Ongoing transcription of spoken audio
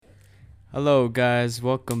Hello, guys.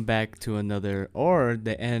 Welcome back to another or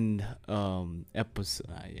the end episode.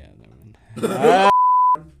 Never mind.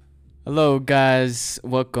 Hello, guys.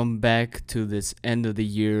 Welcome back to this end of the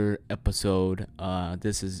year episode.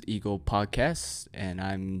 This is Eagle Podcast, and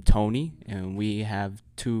I'm Tony, and we have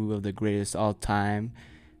two of the greatest all time.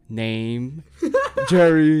 Name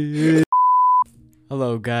Jerry.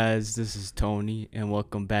 Hello, guys. This is Tony, and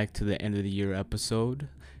welcome back to the end of the year episode.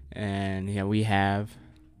 And yeah, we have.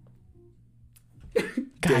 God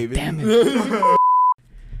David. damn it.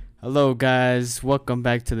 Hello, guys. Welcome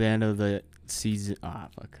back to the end of the season.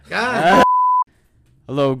 Fuck.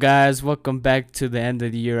 Hello, guys. Welcome back to the end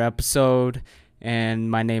of the year episode.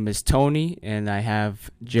 And my name is Tony, and I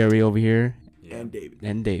have Jerry over here. And David.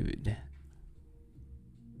 And David.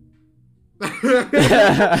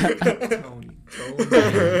 Tony.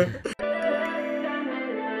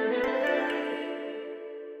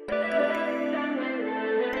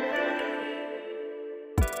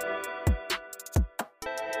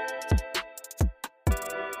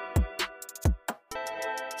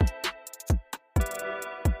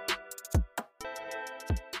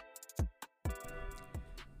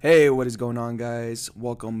 Hey, what is going on, guys?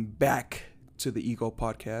 Welcome back to the Ego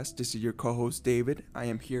Podcast. This is your co-host, David. I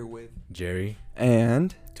am here with Jerry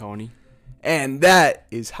and Tony. that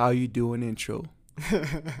is how you do an intro.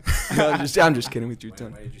 No, I'm just kidding with you,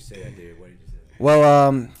 Tony. Why did you say that, David? Why did you say that?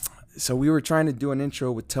 Well, so we were trying to do an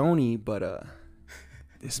intro with Tony, but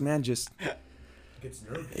this man just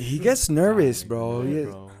gets nervous, bro. Yeah, Yeah.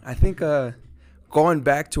 bro. I think going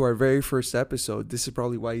back to our very first episode, this is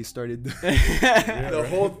probably why you started the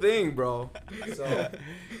whole thing, bro. So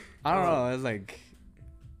I don't know. It's like,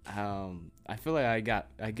 I feel like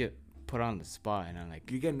I get put on the spot, and I'm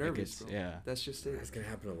like, you get it nervous, gets- bro. Yeah. That's just it. That's gonna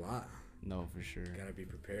happen a lot. No, for sure. Gotta be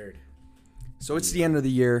prepared. So it's the end of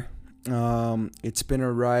the year. It's been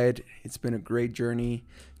a ride. It's been a great journey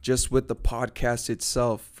just with the podcast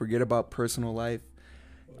itself. Forget about personal life.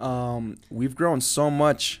 We've grown so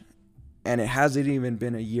much, and it hasn't even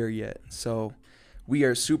been a year yet. So we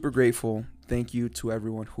are super grateful. Thank you to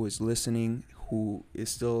everyone who is listening, who is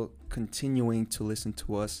still continuing to listen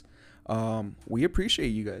to us. We appreciate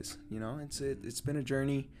you guys. You know, it's been a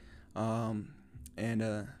journey.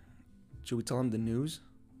 And should we tell them the news?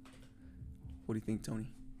 What do you think,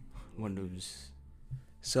 Tony? What news?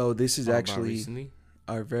 So this is About actually recently?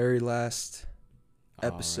 our very last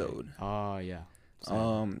episode. Oh, yeah.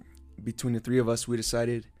 Same. Between the three of us, we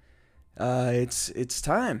decided it's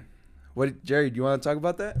time. What, Jerry? Do you want to talk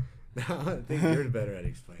about that? I think you're better at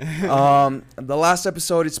explaining. The last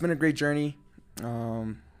episode, it's been a great journey,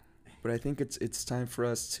 but I think it's time for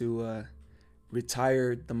us to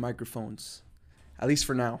retire the microphones, at least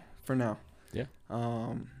for now. Yeah.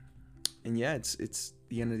 And yeah, it's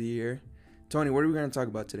the end of the year. Tony, what are we going to talk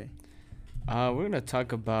about today? We're gonna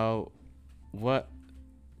talk about what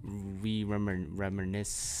we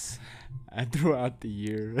reminisce throughout the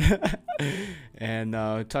year, and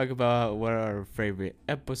talk about what are our favorite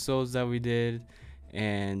episodes that we did,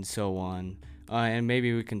 and so on. And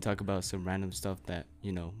maybe we can talk about some random stuff that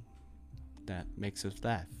that makes us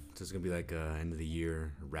laugh. So it's gonna be like a end of the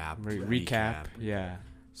year wrap, Recap. Yeah.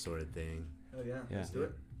 sort of thing. Oh yeah, Yeah. Let's do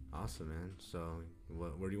it. Awesome, man. So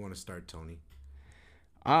where do you want to start, Tony?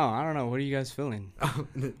 Oh, I don't know. What are you guys feeling?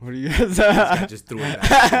 This What are you guys? guy just threw it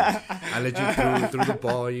back. I let you threw the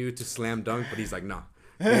ball at you to slam dunk, but he's like, nah.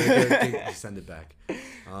 Just send it back.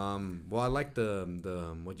 Well, I like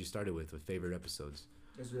the what you started with favorite episodes.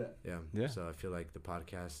 Let's do that. Yeah. So I feel like the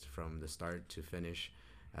podcast from the start to finish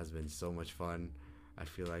has been so much fun. I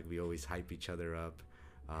feel like we always hype each other up.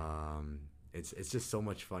 It's just so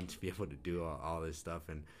much fun to be able to do all this stuff.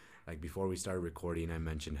 And like before we started recording, I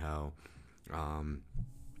mentioned how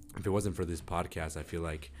if it wasn't for this podcast, I feel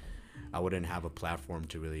like I wouldn't have a platform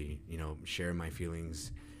to really share my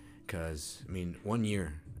feelings. Because I mean, 1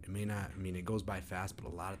 year, it may not. I mean, it goes by fast, but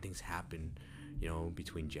a lot of things happen,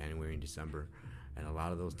 between January and December. And a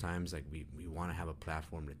lot of those times, like, we want to have a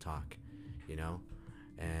platform to talk,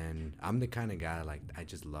 And I'm the kind of guy, like, I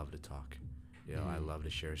just love to talk. I love to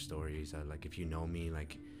share stories. If you know me,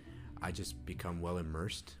 like, I just become well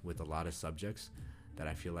immersed with a lot of subjects that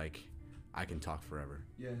I feel like I can talk forever.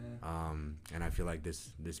 Yeah. And I feel like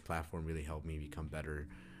this platform really helped me become better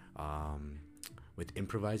with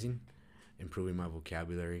improvising, improving my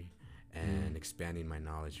vocabulary, and expanding my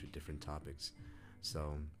knowledge with different topics.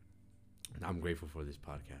 So I'm grateful for this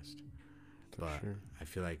podcast. But sure. I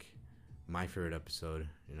feel like my favorite episode,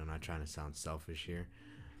 not trying to sound selfish here,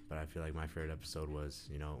 but I feel like my favorite episode was,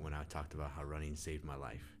 when I talked about how running saved my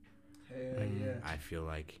life. Yeah. I feel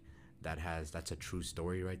like that's a true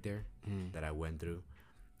story right there that I went through.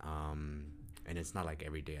 And it's not like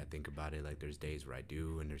every day I think about it. Like there's days where I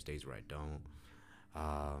do and there's days where I don't.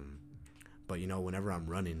 But you know, whenever I'm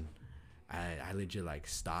running, I legit like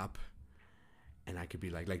stop, and I could be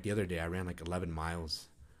like the other day I ran like 11 miles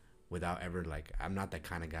without ever, like, I'm not that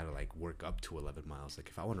kind of guy to like work up to 11 miles. Like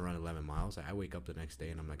if I want to run 11 miles, I wake up the next day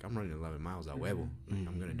and I'm like, I'm running 11 miles a huevo. Like,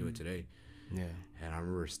 I'm gonna do it today. Yeah. And I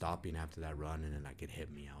remember stopping after that run, and then like it hit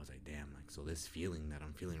me. I was like, damn, like, so this feeling that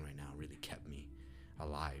I'm feeling right now really kept me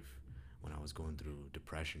alive when I was going through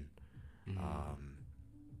depression.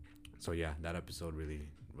 So yeah, that episode really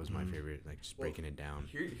was my favorite, like just breaking it down.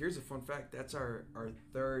 Here's a fun fact. That's our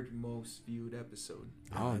third most viewed episode.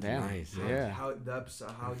 Oh, that's damn. nice. Yeah. How the episode,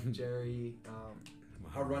 how Jerry,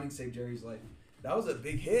 how running saved Jerry's life. That was a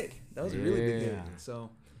big hit. That was a really big hit. Yeah. So,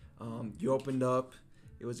 you opened up.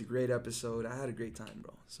 It was a great episode. I had a great time,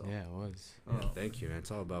 bro. So Yeah, it was. Yeah, thank you, man.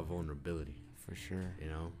 It's all about vulnerability, For sure. you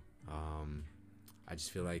know. I just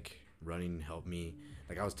feel like running helped me.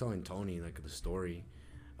 Like I was telling Tony like the story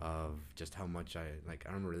of just how much I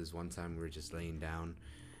remember this one time we were just laying down,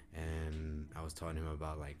 and I was telling him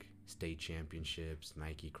about like state championships,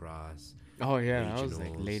 Nike Cross. Oh, yeah. I was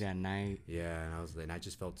like regionals. late at night. Yeah, and I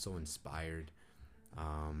just felt so inspired.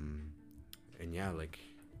 And yeah, like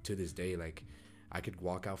to this day, like I could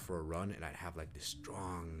walk out for a run and I'd have like this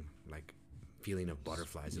strong like feeling of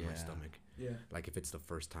butterflies in my Yeah. stomach. yeah. Like if it's the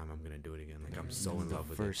first time I'm gonna do it again, like I'm so in The love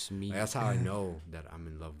with it. first meet. Like, that's how I know that I'm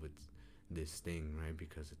in love with this thing, right?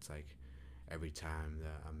 Because it's like every time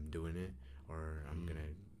that I'm doing it, or I'm gonna,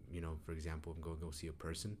 you know, for example, go see a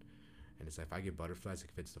person, and it's like if I get butterflies,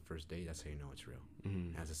 like if it's the first day, that's how you know it's real.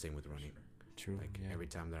 And that's the same with running. True. Like yeah. every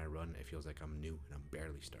time that I run, it feels like I'm new and I'm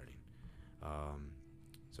barely starting.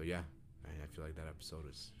 So yeah, I feel like that episode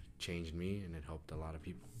has changed me and it helped a lot of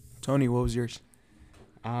people. Tony, what was yours?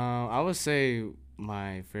 I would say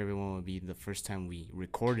my favorite one would be the first time we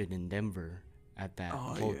recorded in Denver at that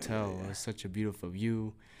Oh, yeah, hotel. yeah. It was such a beautiful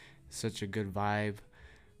view, such a good vibe,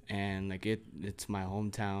 and like it's my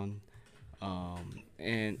hometown.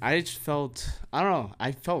 And I just felt, I don't know,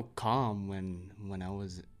 I felt calm when I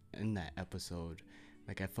was in that episode.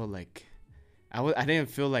 Like I felt like I didn't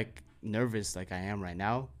feel like nervous like I am right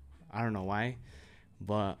now. I don't know why,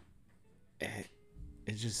 but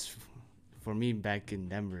it just, for me back in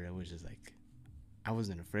Denver, it was just like I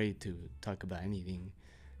wasn't afraid to talk about anything,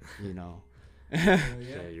 you know.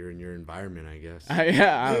 Yeah, you're in your environment, I guess.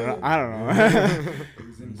 Yeah, I don't know. It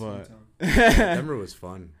was in But- Denver was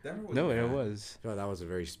fun. No, it was. I feel like that was a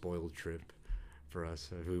very spoiled trip for us.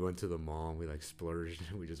 We went to the mall. We like splurged.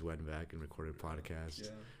 We just went back and recorded a podcast. Yeah.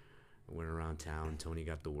 Went around town. Tony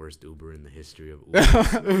got the worst Uber in the history of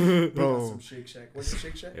Uber. Bro. Some Shake Shack. Was it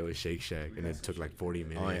Shake Shack? It was Shake Shack, and it took like 40 Oh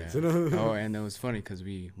minutes. yeah. Oh, and it was funny because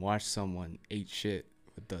we watched someone ate shit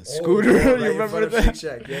with the Oh, scooter. yeah, right You in remember front of that?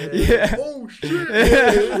 Shake Shack. Yeah. Yeah. Oh shit.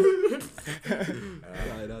 Uh,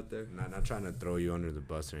 Right out there. not trying to throw you under the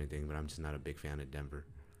bus or anything, but I'm just not a big fan of Denver.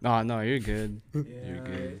 No, you're good. Yeah, You're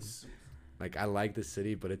good. it's- Like I like the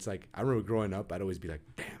city, but it's like I remember growing up, I'd always be like,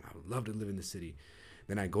 "Damn, I would love to live in the city."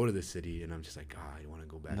 Then I go to the city, and I'm just like, "Ah, I want to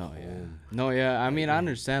go back No, home." yeah. No, yeah. I mean, I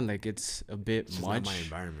understand. Like, it's a bit It's just much. not my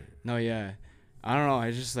environment. No, yeah. I don't know. I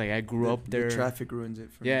just like I grew up there. The traffic ruins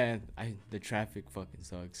it for me. Yeah, the traffic fucking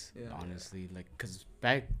sucks. Yeah. Honestly, like, cause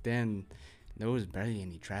back then there was barely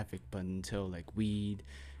any traffic, but until like weed,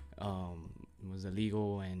 was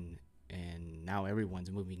illegal, and now everyone's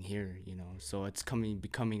moving here. You know, so it's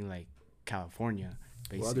becoming like California.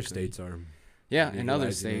 Basically. Well, other states are. Yeah, in other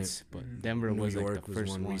legalizing it. states, but Mhm. Denver New was York like the was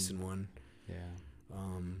first one one. recent one. Yeah.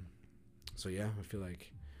 So yeah, I feel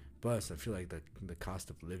like, plus I feel like the cost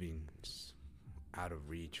of living is out of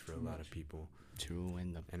reach for a lot of people. True,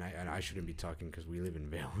 and the And I shouldn't be talking because we live in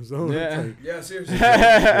Vail, so Yeah. it's like, Yeah, seriously.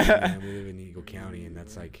 yeah, we live in Eagle County, and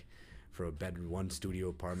that's like, for a one studio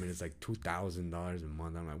apartment, it's like $2,000 a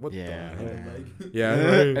month. I'm like, what Yeah, the heck? man. Yeah,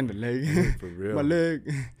 right. and the leg. For real. My leg.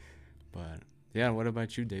 But yeah, what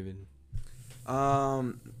about you, David?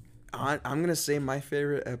 I'm gonna say my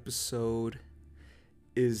favorite episode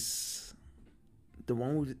is the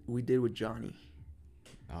one we did with Johnny,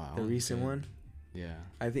 Oh, the recent okay. one. Yeah.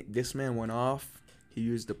 I think this man went off. He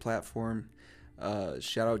used the platform.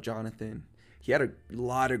 Shout out Jonathan. He had a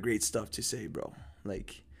lot of great stuff to say, bro.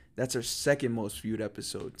 Like that's our second most viewed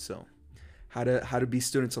episode. So how to be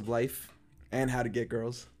students of life and how to get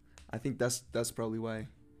girls. I think that's probably why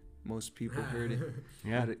most people heard it.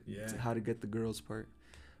 Yeah. How to get the girls part.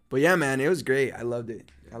 But yeah, man, it was great. I loved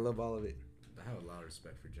it. I love all of it. I have a lot of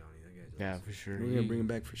respect for Johnny. That guy's Yeah, awesome. for sure. We're gonna He bring him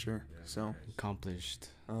back for sure. Yeah, So accomplished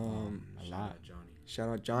um, a Shout lot. out Johnny. shout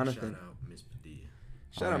out Jonathan. Shout out Miss Padilla.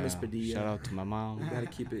 Shout out Miss Padilla. Shout out to my mom.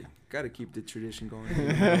 Gotta keep the tradition going.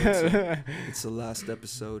 It's the last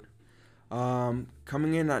episode.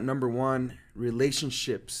 Coming in at number 1,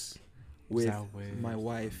 relationships with my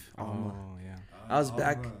wife. Oh yeah. I was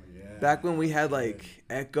back when we had like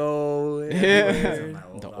Echo.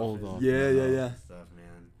 The old Yeah. Stuff,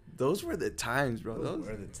 man. Those were the times, bro. Those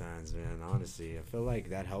were the times, man. Honestly, I feel like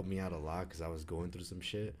that helped me out a lot because I was going through some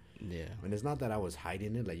shit. Yeah. And it's not that I was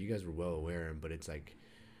hiding it. Like, you guys were well aware, but it's like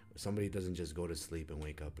somebody doesn't just go to sleep and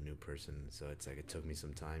wake up a new person. So it's like it took me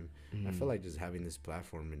some time. I feel like just having this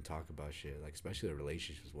platform and talk about shit, like especially the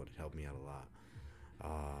relationships, is what helped me out a lot.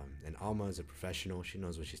 And Alma is a professional. She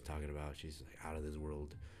knows what she's talking about. She's like out of this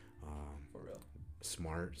world. For real.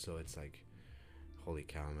 Smart. So it's like, holy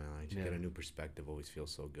cow, man. Like, to get a new perspective always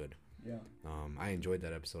feels so good. Yeah. I enjoyed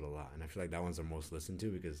that episode a lot, and I feel like that one's the most listened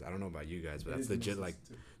to because I don't know about you guys, but that's legit. Like,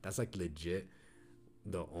 that's like legit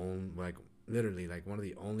the only, like, literally like one of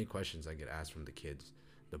the only questions I get asked from the kids,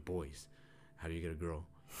 the boys. How do you get a girl?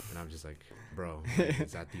 And I'm just like, bro, like,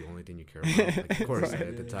 is that the only thing you care about? Like, of course, right,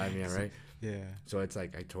 at the time, yeah, right. Yeah. So it's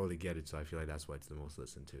like I totally get it. So I feel like that's why it's the most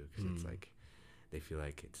listened to because it's like they feel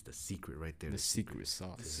like it's the secret right there. The secret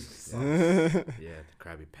sauce. Yeah, the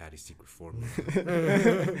Krabby Patty secret formula.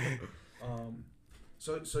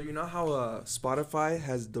 So you know how Spotify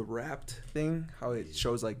has the Wrapped thing? How it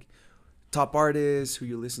shows like top artists, who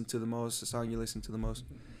you listen to the most, the song you listen to the most.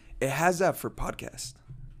 It has that for podcasts.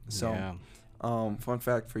 So, fun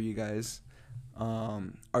fact for you guys,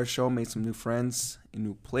 our show made some new friends in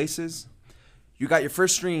new places. You got your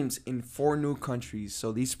first streams in 4 new countries,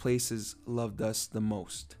 so these places loved us the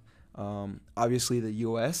most. Obviously, the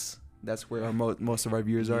U.S., that's where our most of our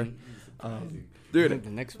viewers are. Dude, the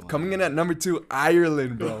next one. Coming in at number 2,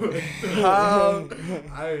 Ireland, bro.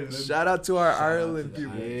 Ireland. Shout out to our Ireland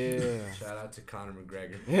people. Yeah. Shout out to Conor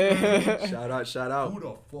McGregor. Shout out. Who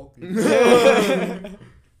the fuck is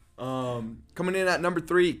Coming in at number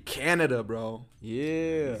 3, Canada, bro.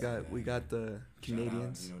 Yeah. We got the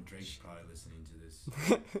Canadians. Shout out, Drake's probably listening to this.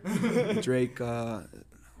 Drake,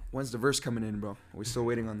 when's the verse coming in, bro? We're still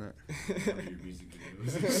waiting on that. Your music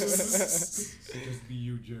videos. Just be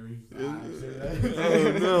you, Jerry. Oh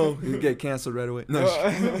no, you get canceled right away. No.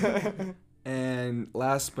 And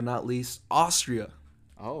last but not least, Austria.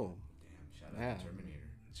 Oh. Damn, shout out to Terminator.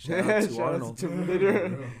 Shout out to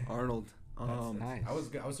Arnold. Arnold. That's nice. I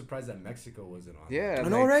was surprised that Mexico wasn't on. Yeah, I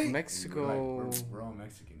know, right? Mexico. We're all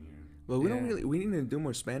Mexican here. But we need to do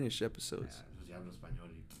more Spanish episodes. Yo hablo español.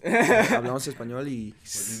 Hablamos español y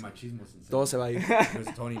Pues mi machismo sincero. todo se va a ir. Because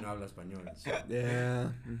Tony no habla español. So Yeah. Yeah,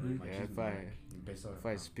 if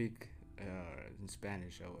I speak in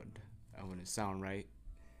Spanish, I wouldn't sound right.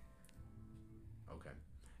 Okay.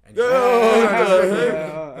 So,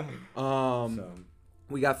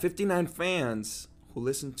 we got 59 fans who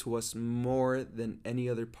listen to us more than any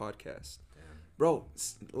other podcast. Damn. Bro,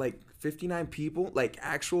 like 59 people, like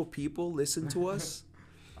actual people listen to us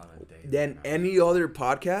than any other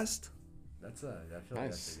podcast. I feel like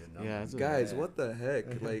that's a good number. Yeah, that's Guys, what the heck?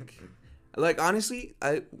 Like honestly,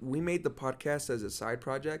 we made the podcast as a side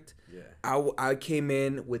project. Yeah. I came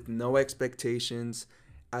in with no expectations.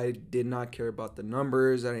 I did not care about the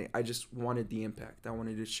numbers. I just wanted the impact. I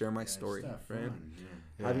wanted to share my story, right?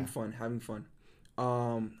 Yeah. Having fun.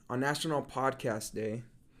 On National Podcast Day,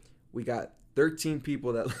 we got 13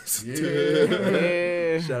 people that listen to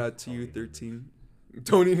it. Yeah. Shout out to you, 13.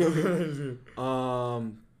 Tony.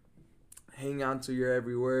 Hang on to your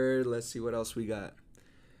every word. Let's see what else we got.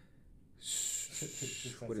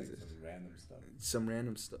 What is it? Some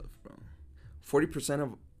random stuff, bro. 40%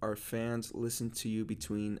 of our fans listen to you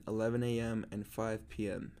between 11 a.m. and 5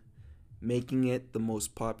 p.m., making it the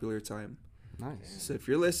most popular time. Nice. So if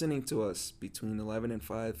you're listening to us between 11 and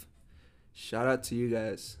 5, shout out to you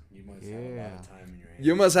guys. You must have a lot of time in your hands.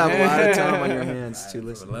 You must have a lot of time on your hands to From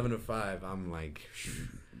listen. 11 to 5, I'm like,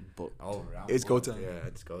 over. It's go time. Yeah,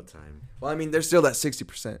 it's go time. Well, I mean, there's still that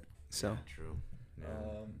 60%. So, Yeah, true.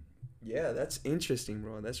 yeah, that's interesting,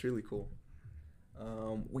 bro. That's really cool.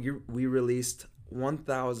 We released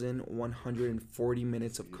 1,140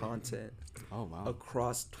 minutes of content Oh wow.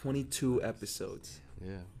 across 22 episodes.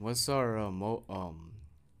 Yeah. What's our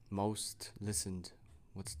most listened?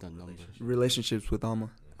 What's the number? Relationships with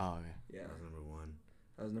Alma. Oh yeah. Yeah, That was number 1.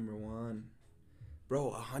 that was number 1. Bro,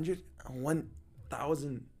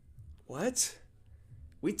 1,000. What?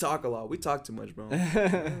 We talk a lot. We talk too much, bro.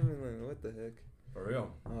 What the heck? For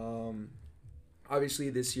real. Obviously,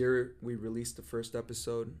 this year we released the first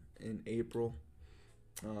episode in April.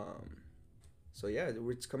 So yeah,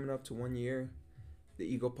 it's coming up to 1 year. The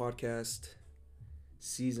Ego Podcast,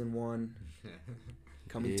 season 1,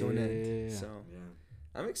 coming to an end. Yeah. So Yeah.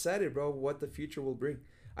 I'm excited, bro. What the future will bring.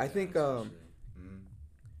 I think Mhm.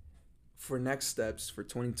 for next steps for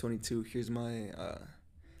 2022, here's my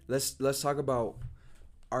let's talk about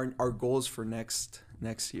our goals for next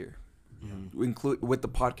year. Mhm. We include with the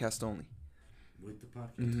podcast only. With the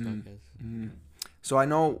podcast. Mhm. Podcast. Mhm. So I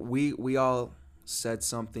know we all said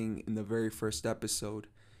something in the very first episode.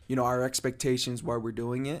 You know, our expectations while we're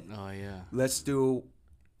doing it. Oh yeah. Let's do.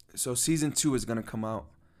 So season 2 is gonna come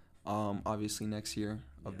out, obviously next year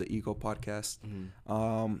of the Ego podcast.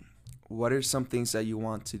 Mhm. What are some things that you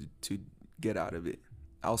want to get out of it?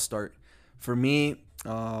 I'll start. For me,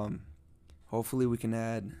 hopefully we can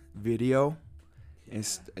add video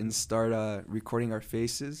and start recording our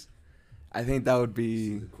faces. I think that would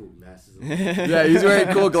be. The cool glasses. Yeah, he's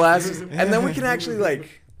wearing cool glasses, and then we can actually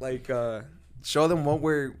like show them what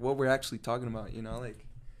we're actually talking about. You know, like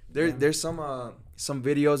there's some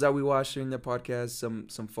videos that we watched during the podcast,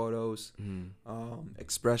 some photos,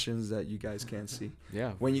 expressions that you guys can't see.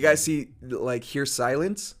 Yeah. When you guys hear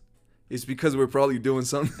silence, it's because we're probably doing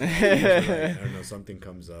something. I don't know, something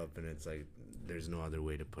comes up and it's like there's no other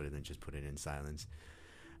way to put it than just put it in silence.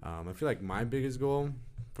 I feel like my biggest goal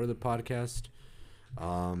for the podcast,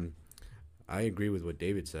 I agree with what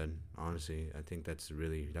David said. Honestly, I think that's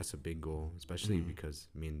a big goal, especially because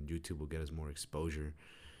YouTube will get us more exposure,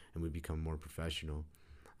 and we become more professional.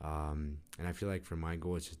 And I feel like for my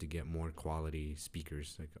goal, it's just to get more quality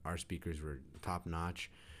speakers. Like our speakers were top notch,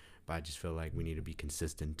 but I just feel like we need to be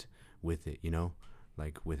consistent with it. You know,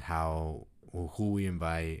 like with who we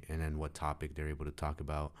invite and then what topic they're able to talk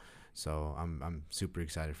about. So I'm super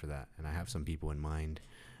excited for that, and I have some people in mind.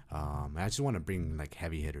 I just want to bring like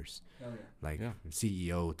heavy hitters, like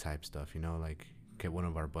CEO type stuff. You know, like get one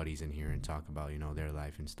of our buddies in here and talk about their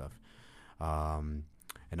life and stuff.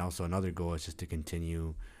 And also another goal is just to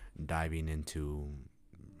continue diving into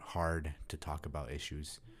hard to talk about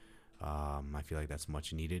issues. I feel like that's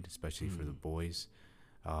much needed, especially for the boys.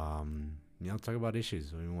 Talk about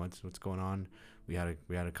issues. I mean, what's going on? We had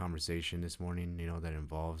a conversation this morning, that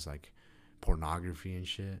involves like pornography and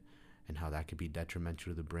shit, and how that could be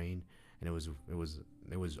detrimental to the brain. And it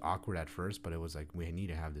was awkward at first, but it was like we need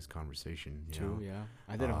to have this conversation. True. Yeah.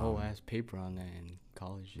 I did a whole ass paper on that in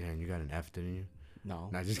college. Yeah, and you got an F, didn't you? No.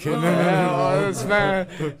 Not just kidding.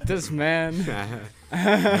 This man.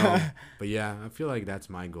 No, but yeah, I feel like that's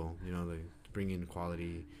my goal. Like bring in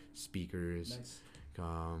quality speakers. Nice.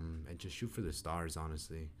 And just shoot for the stars,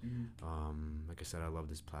 honestly. Like I said, I love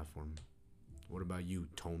this platform. What about you,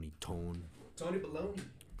 Tony Tone? Tony Baloney.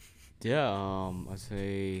 Yeah,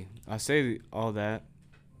 I say all that.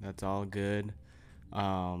 That's all good.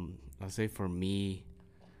 I say for me,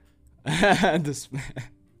 this man.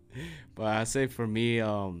 But I say for me,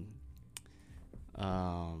 let's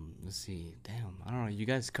see. Damn, I don't know. You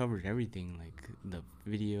guys covered everything, like the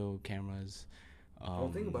video cameras.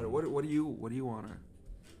 Well, think about it. What do you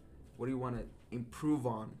wanna improve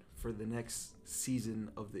on for the next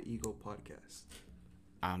season of the Ego podcast?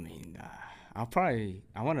 I mean, I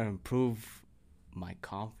want to improve my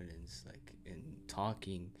confidence, like in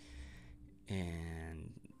talking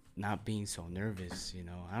and not being so nervous.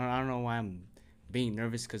 I don't know why I'm being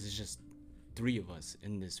nervous, because it's just 3 of us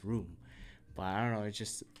in this room. But I don't know. It's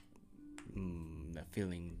just the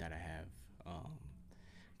feeling that I have.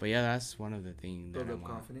 But yeah, that's one of the things that I Build up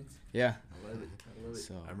want. confidence. Yeah. I love it.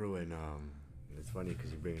 So I remember when it's funny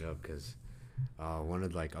because you bring it up because one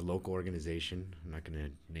of like a local organization, I'm not gonna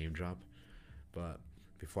name drop, but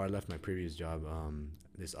before I left my previous job,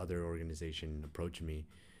 this other organization approached me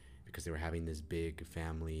because they were having this big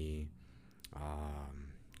family, I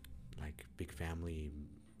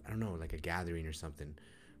don't know, like a gathering or something,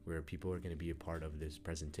 where people are gonna be a part of this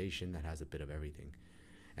presentation that has a bit of everything.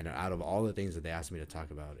 And out of all the things that they asked me to talk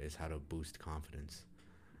about is how to boost confidence.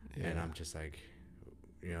 yeah. And I'm just like,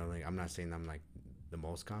 like I'm not saying I'm like the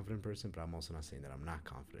most confident person, but I'm also not saying that I'm not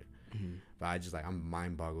confident. But I just like, I'm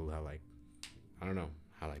mind boggled how like, I don't know,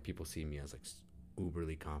 how like people see me as like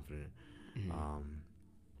uberly confident.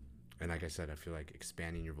 And like I said, I feel like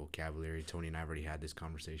expanding your vocabulary. Tony and I already had this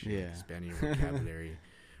conversation. Yeah. Expanding your vocabulary,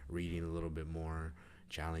 reading a little bit more,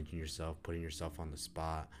 challenging yourself, putting yourself on the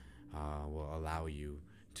spot will allow you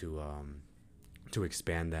to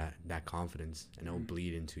expand that confidence, and it will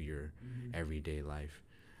bleed into your everyday life.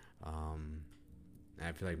 And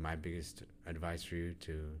I feel like my biggest advice for you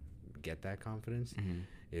to get that confidence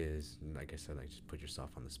is, like I said, like just put yourself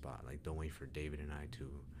on the spot. Like don't wait for David and I to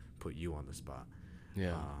put you on the spot.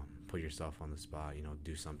 Yeah. Put yourself on the spot.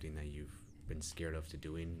 Do something that you've been scared of to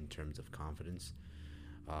doing in terms of confidence.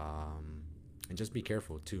 And just be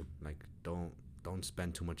careful too. Like don't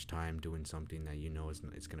spend too much time doing something that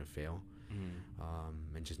it's gonna fail.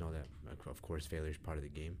 And just know that, of course, failure is part of the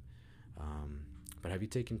game. But have you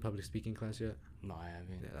taken public speaking class yet? No, I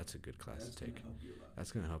haven't. Yeah, that's a good class to take. Help you a lot.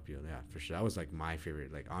 That's gonna help you. Yeah, for sure. That was like my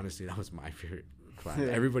favorite. Like honestly, that was my favorite class.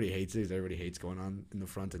 Everybody hates it. Everybody hates going on in the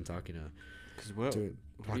front and talking to. Cause what do you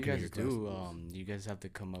talking to guys your do? class. You guys have to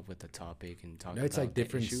come up with a topic and talk. No, it's about like the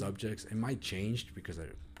different issue? subjects. It might change because of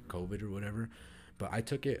COVID or whatever. But I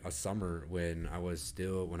took it a summer when I was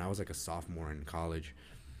like a sophomore in college,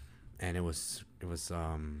 and it was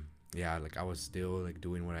yeah, like I was still like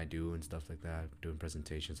doing what I do and stuff like that, doing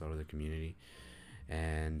presentations all over the community,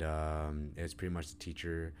 and it was pretty much the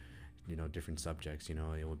teacher, different subjects.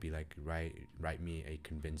 It would be like write me a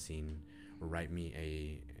convincing, or write me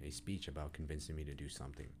a speech about convincing me to do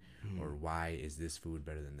something, or why is this food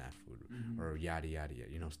better than that food, or yada yada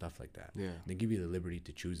yada, stuff like that. Yeah. They give you the liberty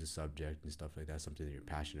to choose a subject and stuff like that, something that you're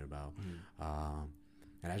passionate about.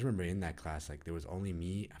 And I just remember in that class, like there was only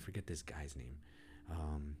me. I forget this guy's name,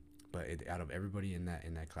 but out of everybody in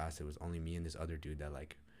that class, it was only me and this other dude that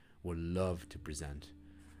like would love to present.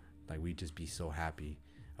 Like we'd just be so happy,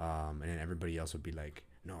 and then everybody else would be like,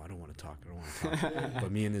 "No, I don't want to talk. I don't want to talk."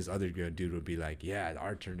 But me and this other good dude would be like, "Yeah,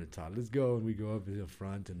 our turn to talk. Let's go." And we go up to the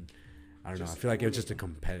front, and I don't know. I feel like it was just a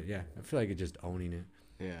competitive. Yeah, I feel like it's just owning it.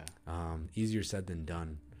 Yeah. Easier said than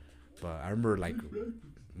done. But I remember like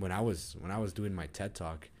when I was doing my TED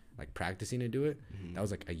talk, like practicing to do it, that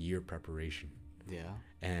was like a year preparation. Yeah.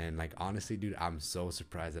 And like honestly, dude, I'm so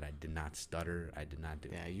surprised that I did not stutter. I did not do.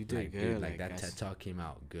 Yeah, you did like, good. Dude, like that TED talk came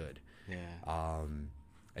out good. Yeah.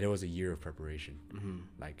 And it was a year of preparation.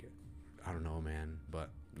 Like, I don't know, man, but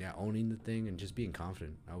yeah, owning the thing and just being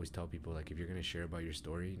confident. I always tell people, like, if you're gonna share about your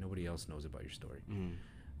story, nobody else knows about your story.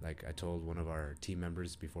 Like I told one of our team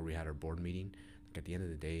members before we had our board meeting, like at the end of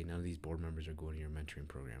the day, none of these board members are going to your mentoring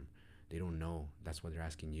program. They don't know. That's what they're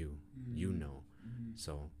asking you. You know.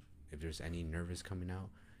 So if there's any nervous coming out,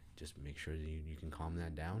 just make sure that you can calm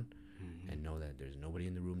that down and know that there's nobody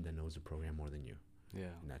in the room that knows the program more than you.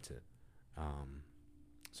 Yeah. And that's it.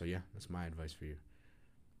 So yeah, that's my advice for you.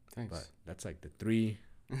 Thanks. But that's like the three.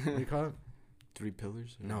 What do you call it? 3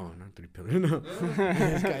 pillars? No, not 3 pillars. No,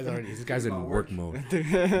 this guy's in work mode.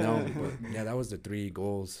 No, but yeah, that was the 3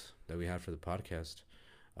 goals that we had for the podcast.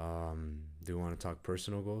 Do you want to talk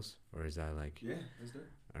personal goals, or is that like? Yeah, let's do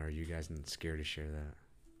it. Are you guys scared to share that?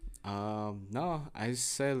 No, I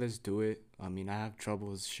said let's do it. I mean, I have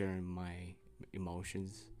troubles sharing my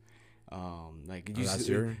emotions. Like that's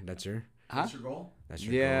your. Huh? That's your goal? That's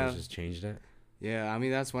your Yeah. goal. Just change that. Yeah, I mean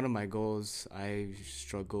that's one of my goals. I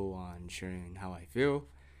struggle on sharing how I feel,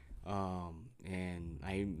 and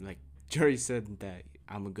I like Jerry said that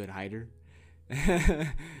I'm a good hider.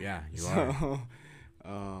 Yeah, you are.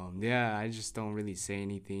 Yeah, I just don't really say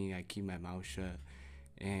anything. I keep my mouth shut,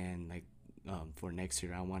 and like for next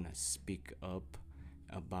year, I want to speak up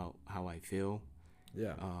about how I feel.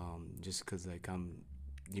 Yeah. Just cause like I'm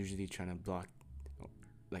usually trying to block,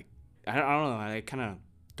 like I don't know. I kind of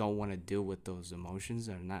don't want to deal with those emotions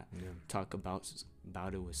or not talk about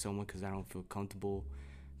it with someone because I don't feel comfortable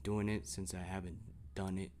doing it since I haven't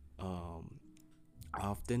done it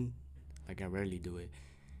often. Like I rarely do it,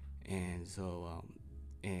 and so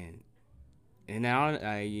and now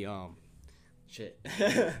I shit.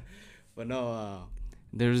 But no,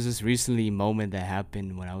 there was this recently moment that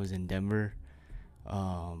happened when I was in Denver.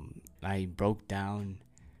 I broke down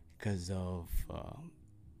because of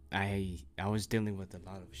I was dealing with a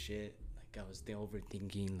lot of shit. Like I was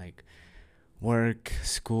overthinking like work,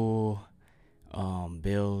 school,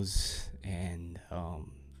 bills, and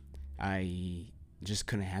I just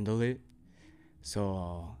couldn't handle it.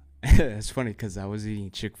 So it's funny because I was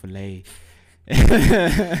eating Chick-fil-A. You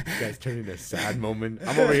guys turned into a sad moment.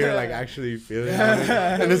 I'm over here like actually feeling it.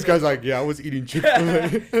 And this guy's like, yeah, I was eating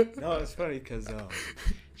Chick-fil-A. No, it's funny because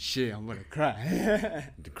shit, I'm gonna cry.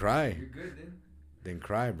 Cry. You're good, then. Then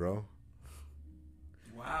cry, bro.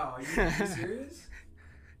 Wow, are you serious?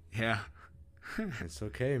 Yeah. It's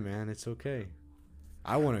okay, man. It's okay.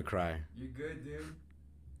 I want to cry. You're good, dude.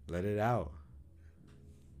 Let it out.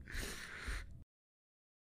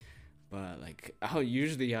 But like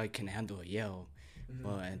usually I can handle a yell,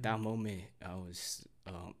 but at that moment I was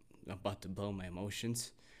about to blow my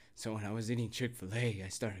emotions. So when I was eating Chick-fil-A, I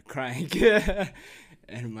started crying,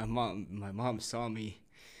 and my mom saw me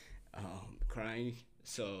crying.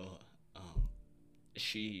 So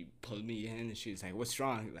she pulled me in and she was like, "What's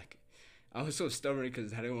wrong?" Like I was so stubborn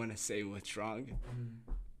because I didn't want to say what's wrong.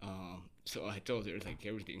 So I told her like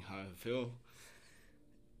everything how I feel.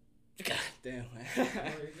 God damn. You're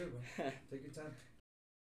good, bro. Take your time.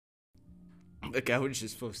 Like I would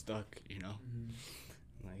just feel stuck, you know.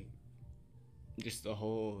 Like just the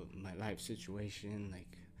whole my life situation,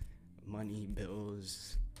 like money,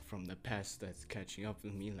 bills from the past that's catching up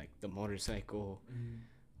with me, like the motorcycle.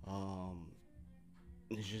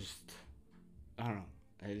 It's just, I don't know.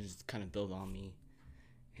 It just kind of built on me,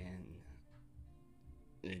 and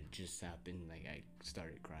it just happened. Like I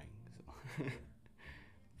started crying. So.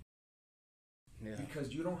 Yeah.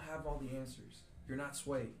 Because you don't have all the answers. You're not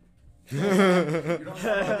Sway. You don't have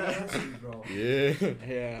all the answers, bro. Yeah.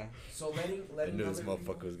 Yeah. So letting I knew other this people,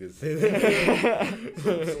 motherfucker was gonna say that.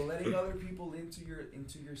 so letting other people into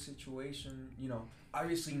your situation, you know,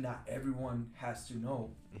 obviously not everyone has to know,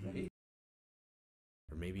 right?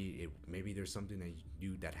 Or maybe there's something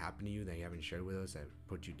that happened to you that you haven't shared with us that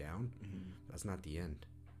put you down. That's not the end.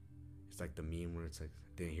 It's like the meme where it's like,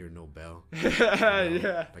 didn't hear no bell.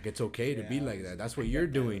 Yeah. Like it's okay to be like that. That's what you're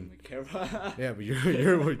doing. Yeah. Yeah, but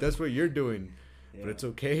you're that's what you're doing. Yeah. But it's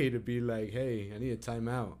okay to be like, hey, I need a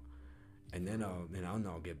timeout, and then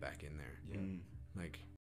I'll get back in there. Yeah. Like,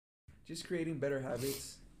 Just creating better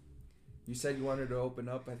habits. You said you wanted to open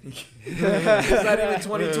up. I think it's not even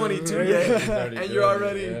 2022 yet, and you're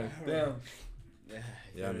already damn.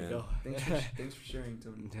 Yeah, man. Go. Thanks for sharing,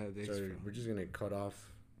 Tony. Yeah, thanks So for- we're just gonna cut off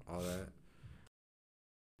all that.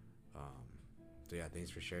 So yeah,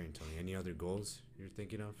 thanks for sharing, Tony. Any other goals you're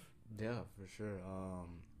thinking of? Yeah, for sure.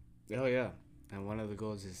 Oh yeah, and one of the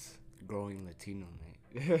goals is growing Latino,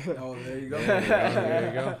 mate. Oh, there you go. There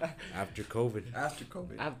you go. After COVID, After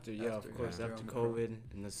COVID. Of course, yeah. after COVID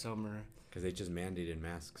in the summer. because they just mandated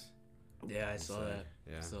masks. Yeah, I saw that.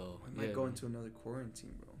 Yeah. So I might go into another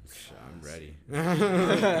quarantine, bro. I'm ready. I'm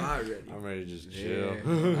not ready. I'm ready to just yeah.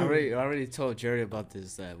 chill. I already told Jerry about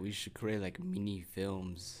this, that we should create like mini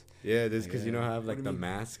films. Yeah, this because you know I have What like do the you mean?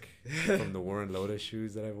 mask from the Warren Lotus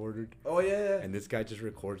shoes that I've ordered, Oh yeah. and this guy just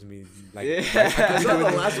records me like. Yeah. I saw the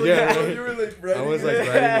last one. Yeah. You were like writing. I was like it.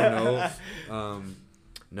 writing a note.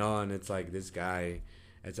 No, and it's like this guy.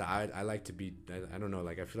 I like to be. I don't know.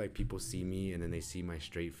 Like I feel like people see me and then they see my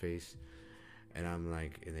straight face, and I'm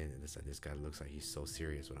like, and then this guy looks like he's so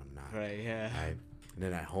serious when I'm not. Right. Yeah. And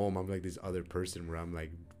then at home I'm like this other person where I'm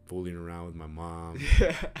like fooling around with my mom.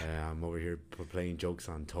 And I'm over here playing jokes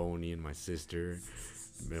on Tony and my sister,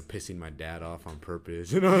 pissing my dad off on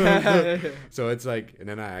purpose. You know. So it's like, and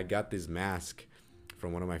then I got this mask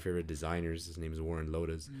from one of my favorite designers. His name is Warren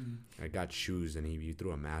Lotus. I got shoes and he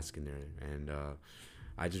threw a mask in there, and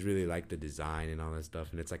I just really like the design and all that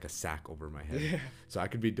stuff, and it's like a sack over my head. Yeah. So I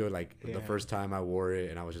could be doing like Yeah. the first time I wore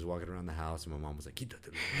it, and I was just walking around the house, and my mom was like,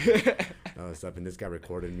 all that stuff, and this guy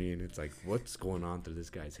recorded me, and it's like, what's going on through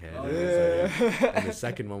this guy's head? Oh, And it's like- and the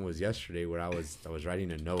second one was yesterday, where I was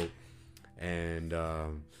writing a note, and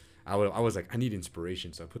I was like, I need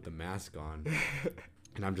inspiration, so I put the mask on.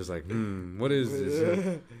 And I'm just like, what is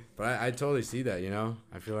this? But I totally see that, you know?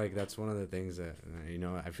 I feel like that's one of the things that, you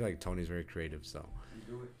know, I feel like Tony's very creative, so.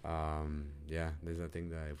 Yeah, there's a thing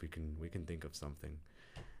that if we can think of something,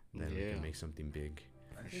 then we Yeah. can make something big.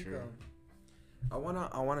 I For think, sure. I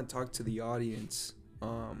wanna talk to the audience.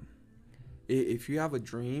 If you have a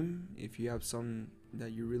dream, if you have something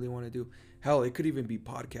that you really want to do, hell, it could even be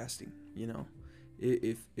podcasting. You know,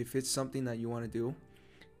 if it's something that you want to do,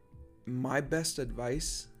 my best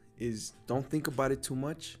advice is don't think about it too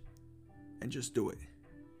much, and just do it.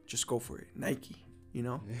 Just go for it. Nike, you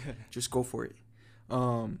know, just go for it.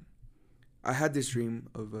 I had this dream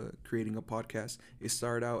of creating a podcast. It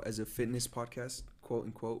started out as a fitness podcast, quote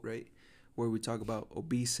unquote, right? Where we talk about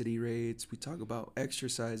obesity rates, we talk about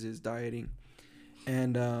exercises, dieting.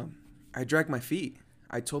 And I dragged my feet.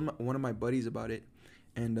 I told one of my buddies about it.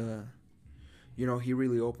 And, you know, he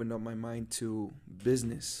really opened up my mind to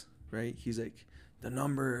business, right? He's like, the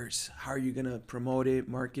numbers, how are you going to promote it,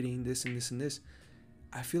 marketing, this and this and this.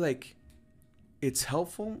 I feel like it's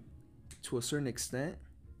helpful to a certain extent.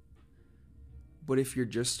 But if you're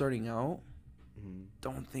just starting out,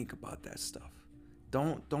 don't think about that stuff.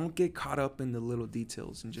 Don't get caught up in the little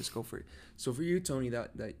details and just go for it. So for you, Tony,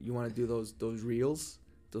 that you want to do those reels,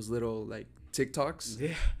 those little like TikToks. Yeah.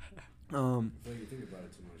 I feel like you think about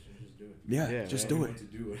it too much. Just do it. Yeah, just do it. To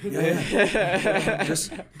do it. Yeah.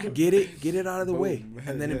 Just get it out of the way, Boom.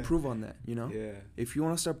 and then Yeah. improve on that. You know, Yeah. if you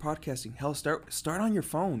want to start podcasting, hell, start on your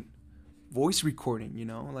phone, voice recording. You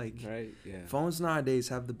know, like Right. Yeah. phones nowadays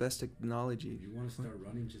have the best technology. If you want to start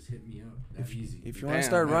running, just hit me up. That's easy. If you want to Bam,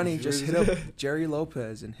 start man. running, just hit up Jerry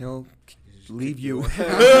Lopez, and he'll leave you.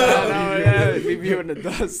 Leave you in the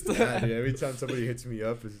dust. Yeah, dude, every time somebody hits me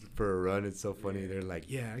up for a run, it's so funny. They're like,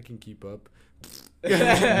 "Yeah, I can keep up."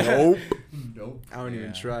 Nope. Nope. I don't even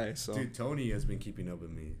Yeah. try. So Dude, Tony has been keeping up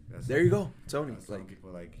with me. That's there you go, Tony. Some Like,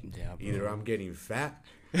 people like Yeah, bro. either I'm getting fat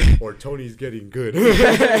or Tony's getting good. Because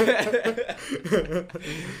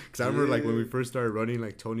I remember like when we first started running,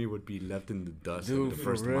 like Tony would be left in the dust in Dude, the for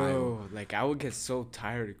first real. mile, Like, I would get so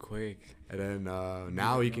tired quick. and then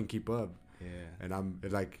now he can keep up. Yeah. And I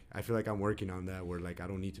feel like I'm working on that where like I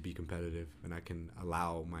don't need to be competitive and I can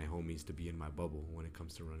allow my homies to be in my bubble when it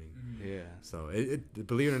comes to running. Yeah. So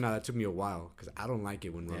believe it or not, that took me a while because I don't like it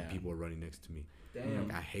when Yeah. people are running next to me. damn.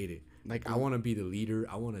 Like, I hate it. Like, I want to be the leader.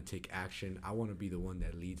 I want to take action. I want to be the one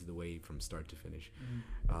that leads the way from start to finish.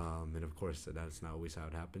 And of course, that's not always how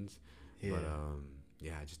it happens. yeah. But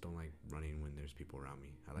yeah, I just don't like running when there's people around me.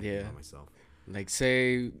 I like Yeah. being by myself. Like,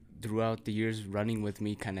 say, throughout the years, running with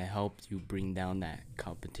me kind of helped you bring down that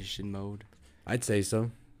competition mode. I'd say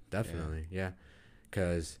so. Definitely. Yeah.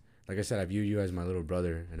 Because, like I said, I view you as my little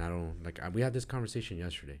brother. And I don't, like, we had this conversation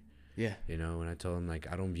yesterday. Yeah. You know, and I told him, like,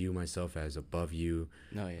 I don't view myself as above you.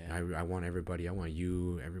 No, yeah. I want everybody,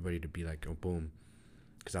 everybody to be like, oh, boom.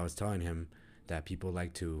 Because I was telling him that people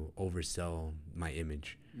like to oversell my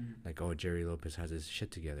image. Like, oh, Jerry Lopez has his shit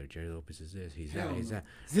together. Jerry Lopez is this. He's that. He's that.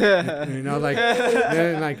 You know, like,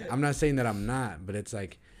 I'm not saying that I'm not, but it's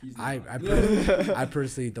like, I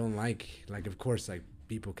personally don't like, of course, like,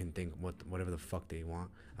 people can think whatever the fuck they want.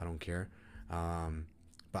 I don't care.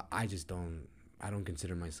 But I just don't. I don't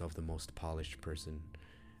consider myself the most polished person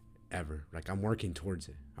ever. Like, I'm working towards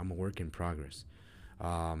it. I'm a work in progress.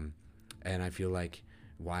 And I feel like,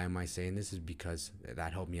 why am I saying this is because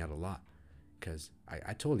that helped me out a lot. Because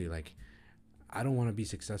I told you, like, I don't want to be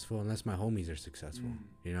successful unless my homies are successful,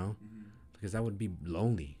 you know? Because that would be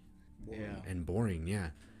lonely Yeah. and boring,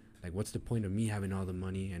 yeah. Like, what's the point of me having all the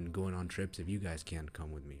money and going on trips if you guys can't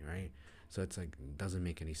come with me, right? So it's like, it doesn't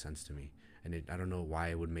make any sense to me. And I don't know why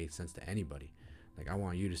it would make sense to anybody. Like, I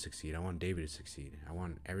want you to succeed. I want David to succeed. I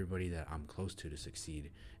want everybody that I'm close to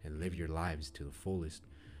succeed and live your lives to the fullest.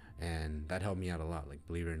 And that helped me out a lot, like,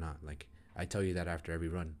 believe it or not. Like, I tell you that after every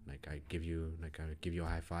run. Like, I give you a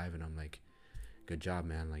high five, and I'm like, good job,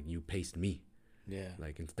 man. Like, you paced me. Yeah.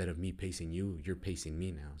 Like, instead of me pacing you, you're pacing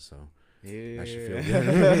me now. So Yeah. I should feel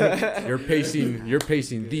good. You're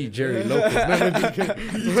pacing the Jerry Lopez.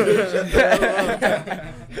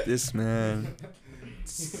 This man.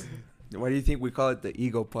 Why do you think we call it the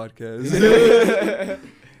Ego Podcast?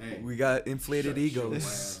 We got inflated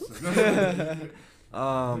egos.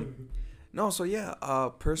 No, so yeah.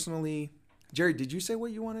 Personally, Jerry, did you say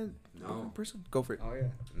what you wanted? No. In person? Go for it. Oh, yeah.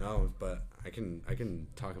 No, but I can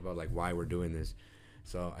talk about like why we're doing this.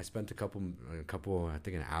 So I spent a couple, I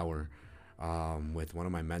think an hour, with one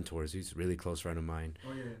of my mentors. He's a really close friend of mine.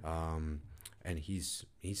 Oh yeah. And he's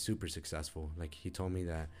super successful. Like, he told me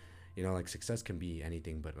that, you know, like, success can be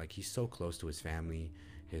anything, but like, he's so close to his family.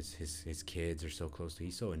 His kids are so close to.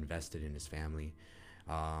 He's so invested in his family.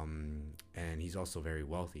 And he's also very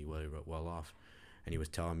wealthy, well off. And he was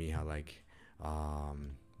telling me how, like,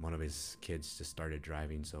 one of his kids just started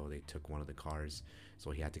driving, so they took one of the cars, so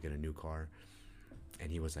he had to get a new car.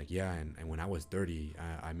 And he was like, yeah, and when I was 30,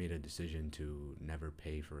 I made a decision to never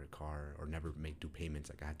pay for a car or never do payments.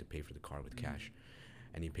 Like, I had to pay for the car with cash.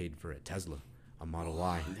 And he paid for a Tesla, a Model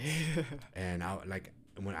Y. And I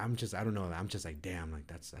don't know, I'm just like, damn, like,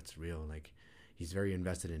 that's real. Like, he's very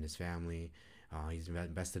invested in his family. He's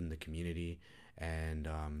invested in the community. And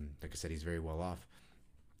like I said, he's very well off.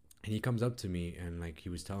 And he comes up to me and, like, he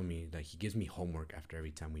was telling me that he gives me homework after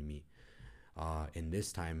every time we meet. And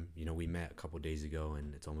this time, you know, we met a couple days ago,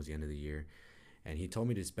 and it's almost the end of the year. And he told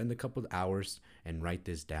me to spend a couple of hours and write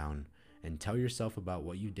this down and tell yourself about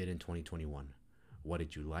what you did in 2021. What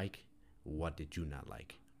did you like? What did you not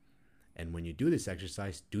like? And when you do this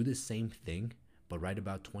exercise, do the same thing, but write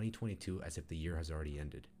about 2022 as if the year has already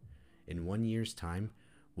ended. In 1 year's time,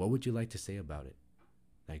 what would you like to say about it?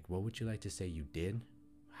 Like, what would you like to say you did?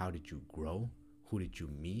 How did you grow? Who did you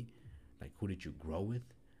meet? Like, who did you grow with?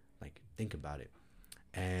 Like, think about it.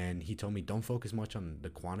 And he told me, don't focus much on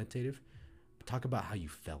the quantitative, but talk about how you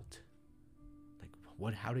felt. Like,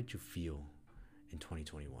 how did you feel in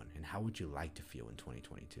 2021? And how would you like to feel in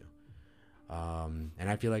 2022? And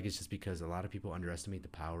I feel like it's just because a lot of people underestimate the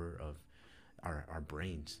power of our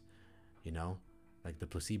brains, you know, like the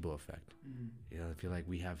placebo effect. You know, I feel like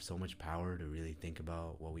we have so much power to really think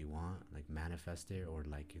about what we want, like manifest it, or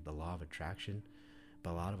like the law of attraction.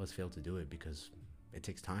 But a lot of us fail to do it because it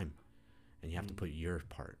takes time and you have to put your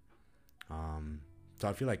part. So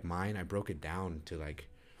I feel like mine, I broke it down to like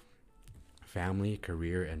family,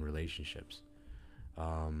 career, and relationships.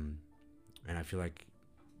 And I feel like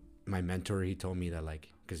my mentor, he told me that, like,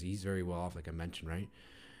 because he's very well off, like I mentioned, right?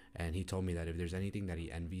 And he told me that if there's anything that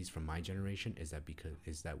he envies from my generation is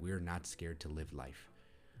that we're not scared to live life.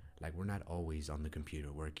 Like, we're not always on the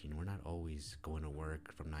computer working. We're not always going to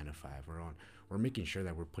work from 9 to 5. We're making sure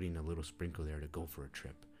that we're putting a little sprinkle there to go for a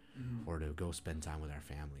trip, or to go spend time with our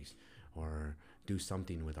families, or do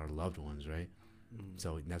something with our loved ones, right?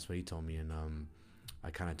 So that's what he told me. And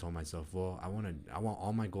I kind of told myself, well, I want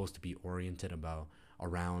all my goals to be oriented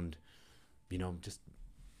around, just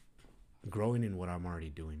growing in what I'm already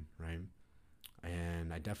doing, right?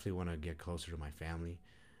 And I definitely want to get closer to my family.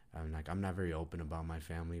 I'm not very open about my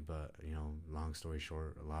family, but long story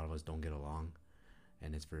short, a lot of us don't get along,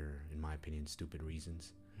 and it's for, in my opinion, stupid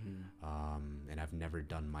reasons. And I've never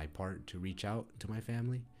done my part to reach out to my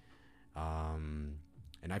family. And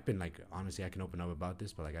I've been honestly, I can open up about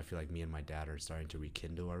this, but I feel like me and my dad are starting to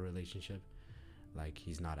rekindle our relationship. Like,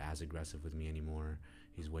 he's not as aggressive with me anymore.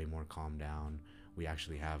 He's way more calmed down. We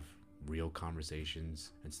actually have real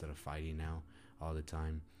conversations instead of fighting now all the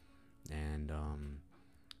time. And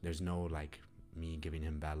there's no me giving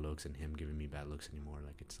him bad looks and him giving me bad looks anymore.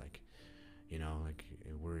 It's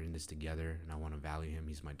we're in this together, and I want to value him.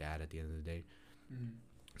 He's my dad at the end of the day.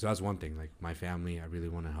 So that's one thing. My family, I really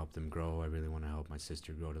want to help them grow. I really want to help my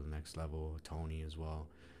sister grow to the next level. Tony as well.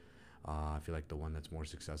 I feel like the one that's more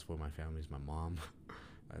successful in my family is my mom.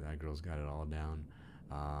 That girl's got it all down.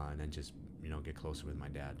 And then just get closer with my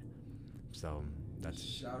dad. So that's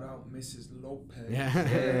shout out Mrs. Lopez.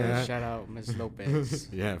 Yeah. Shout out Miss Lopez.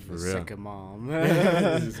 Yeah, for real. Second mom.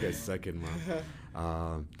 This guy's second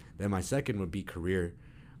mom. Then my second would be career.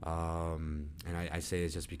 And I say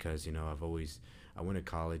it's just because I went to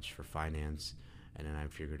college for finance, and then I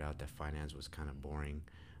figured out that finance was kind of boring.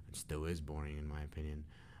 It still is boring in my opinion.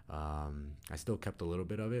 I still kept a little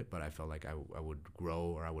bit of it, but I felt like I would grow,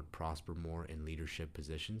 or I would prosper more in leadership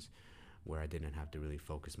positions where I didn't have to really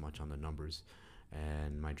focus much on the numbers.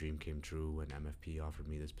 And my dream came true when MFP offered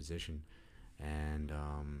me this position. And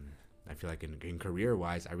I feel like in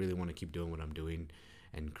career-wise, I really want to keep doing what I'm doing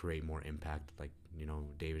and create more impact.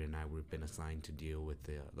 David and I, we've been assigned to deal with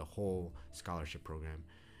the whole scholarship program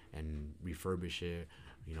and refurbish it,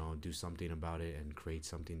 do something about it and create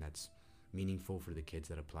something that's meaningful for the kids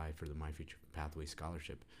that apply for the My Future Pathway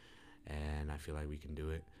scholarship. And I feel like we can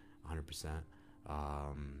do it 100%.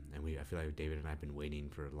 And I feel like David and I have been waiting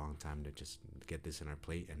for a long time to just get this in our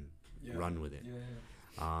plate and run with it.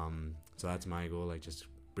 So that's my goal, just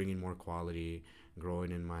bringing more quality,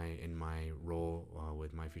 growing in my role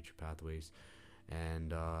with My Future Pathways,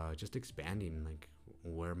 and just expanding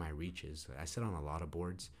where my reach is. I sit on a lot of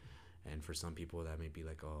boards, and for some people that may be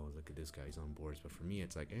oh, look at this guy, he's on boards, but for me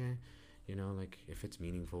it's if it's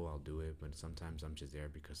meaningful, I'll do it. But sometimes I'm just there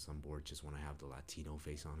because some boards just want to have the Latino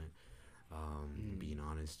face on it. Being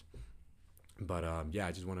honest, but I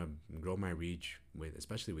just want to grow my reach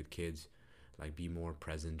especially with kids, be more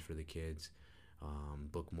present for the kids,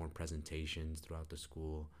 book more presentations throughout the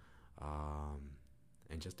school,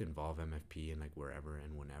 and just involve MFP in wherever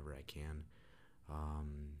and whenever I can,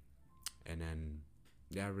 and then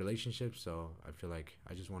relationships. So I feel like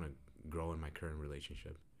I just want to grow in my current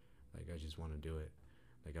relationship. I just want to do it.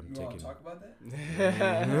 You want to talk about that?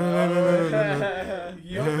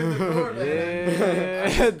 You opened the door,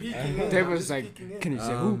 man. Dave was can you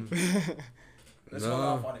say who? Let's hold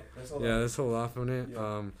off on it. Let's hold off on it.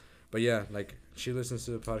 Yeah. But she listens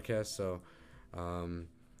to the podcast, so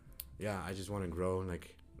I just want to grow.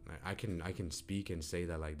 I can speak and say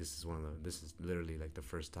that this is literally the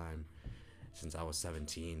first time since I was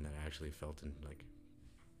 17 that I actually felt in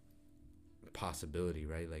possibility,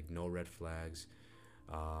 right? No red flags.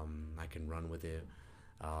 I can run with it,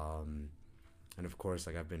 and of course,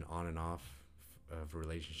 I've been on and off of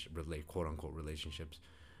quote unquote relationships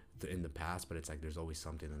in the past, but it's there's always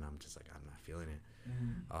something, and I'm just I'm not feeling it.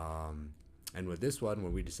 And with this one,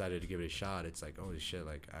 when we decided to give it a shot, it's holy shit,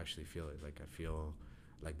 I actually feel it. I feel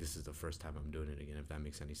this is the first time I'm doing it again, if that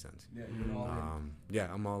makes any sense. Yeah, you're all in.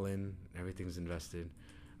 Yeah, I'm all in. Everything's invested,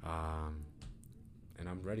 and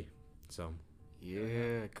I'm ready. So.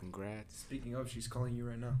 Yeah, congrats. Speaking of, she's calling you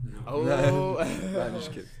right now. Oh. I'm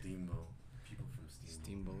just kidding. Steamboat. People from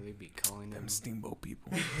Steamboat, they be calling them. Steamboat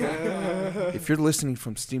people. If you're listening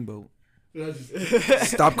from Steamboat,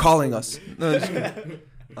 stop calling us. No, just kidding.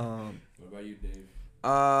 What about you, Dave?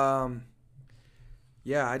 I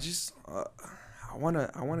just I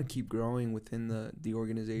wanna keep growing within the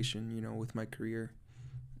organization. With my career.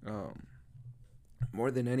 More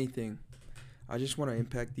than anything, I just want to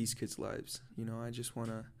impact these kids' lives. I just want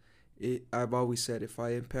to. I've always said if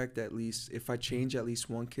I change at least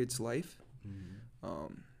one kid's life,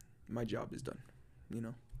 my job is done.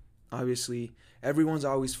 Obviously, everyone's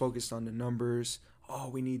always focused on the numbers. oh,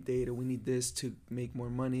 we need data, we need this to make more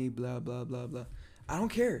money, blah blah blah blah. I don't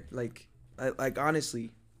care. Like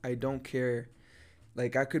honestly, I don't care.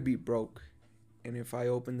 Like I could be broke, and if I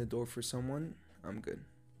open the door for someone, I'm good.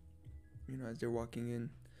 You know, as they're walking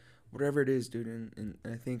in, whatever it is, dude. And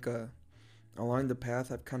I think along the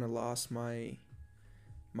path, I've kind of lost my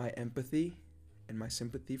empathy and my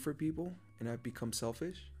sympathy for people, and I've become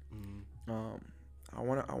selfish. I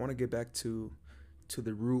wanna get back to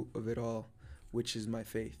the root of it all, which is my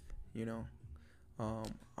faith. You know,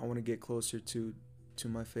 I want to get closer to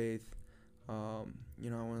my faith. You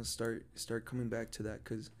know, I want to start coming back to that,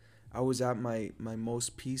 because I was at my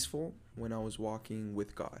most peaceful when I was walking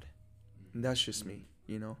with God, and that's just me.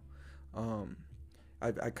 You know,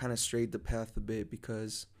 I kind of strayed the path a bit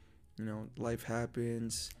because, you know, life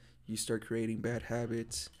happens. You start creating bad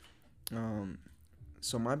habits.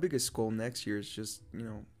 So my biggest goal next year is just, you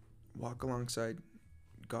know, walk alongside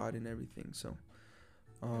God and everything. So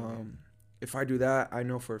if I do that, I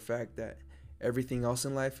know for a fact that everything else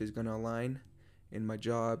in life is going to align, in my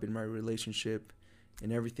job, in my relationship,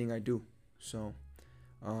 in everything I do. So,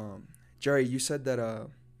 Jerry, you said that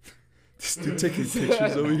this dude taking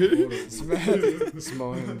pictures over here.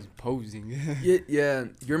 Small hands posing. Yeah.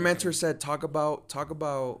 Your mentor said talk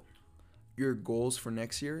about your goals for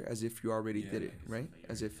next year as if you already did it, right?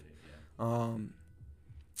 As if,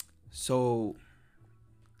 so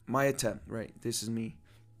my attempt, right? This is me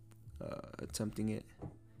attempting it.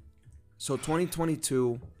 So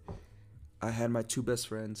 2022, I had my two best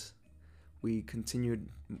friends. We continued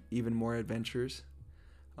even more adventures.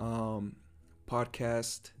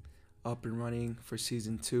 Podcast up and running for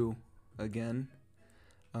season 2 again.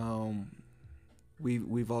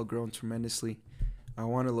 We've all grown tremendously. I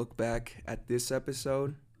want to look back at this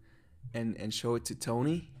episode and show it to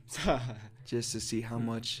Tony just to see how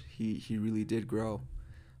much he really did grow.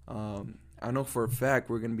 I know for a fact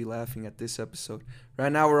we're going to be laughing at this episode.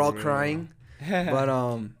 Right now we're all crying.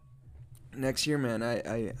 But next year, man,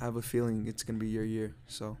 I have a feeling it's going to be your year.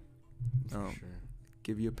 So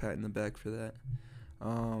give you a pat in the back for that.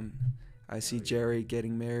 I see Jerry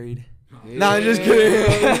getting married. Yeah. No, I'm just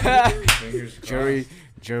kidding.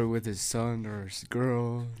 Jerry with his son or his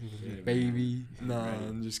girl, baby. No,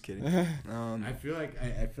 I'm just kidding. I feel like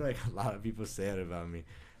a lot of people say it about me.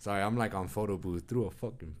 Sorry, I'm like on photo booth, threw a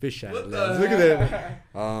fucking fish at it. Look at that.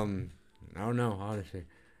 I don't know, honestly.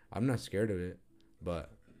 I'm not scared of it, but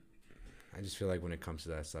I just feel like when it comes to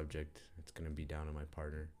that subject, it's gonna be down to my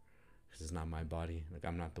partner, because it's not my body. Like,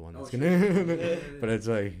 I'm not the one that's gonna. But it's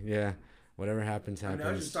like, yeah, whatever happens. I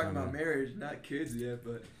was just talking about marriage, not kids yet,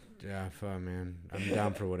 but. Yeah, fuck, man. I'm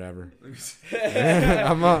down for whatever.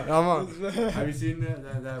 I'm on. Have you seen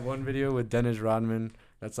that one video with Dennis Rodman?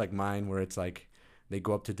 That's like mine, where it's like they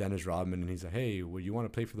go up to Dennis Rodman and he's like, "Hey, would you want to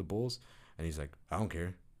play for the Bulls?" And he's like, "I don't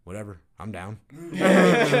care. Whatever. I'm down."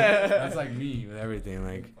 That's like me with everything.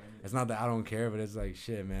 Like, it's not that I don't care, but it's like,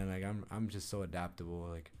 shit, man. Like, I'm just so adaptable.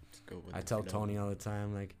 Like, I tell Tony all the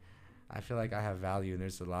time, like, I feel like I have value, and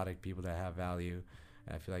there's a lot of people that have value.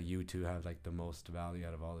 And I feel like you two have like the most value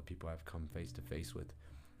out of all the people I've come face to face with.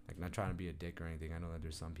 Like, not trying to be a dick or anything. I know that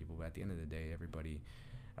there's some people, but at the end of the day, everybody,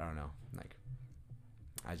 I don't know. Like,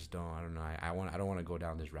 I don't know. I don't want to go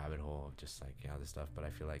down this rabbit hole of just like, this stuff. But I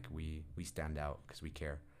feel like we stand out because we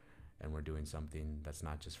care, and we're doing something that's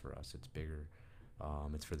not just for us. It's bigger.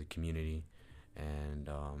 It's for the community, and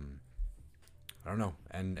I don't know.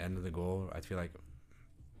 And the goal, I feel like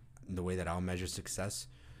the way that I'll measure success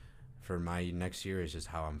for my next year is just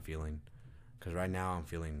how I'm feeling, because right now I'm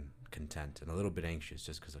feeling content and a little bit anxious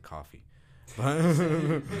just because of coffee. But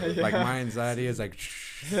like, my anxiety is like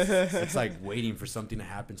it's like waiting for something to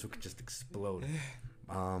happen so it could just explode.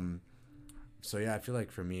 So yeah, I feel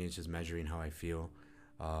like for me it's just measuring how I feel,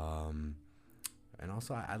 and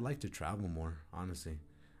also I'd like to travel more, honestly.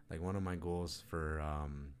 Like, one of my goals for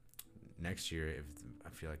next year, if I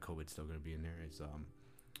feel like COVID's still gonna be in there, is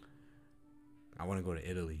I want to go to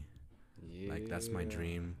Italy. Yeah. Like, that's my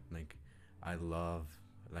dream. Like, I love,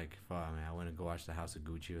 like, fuck, man, I went to go watch The House of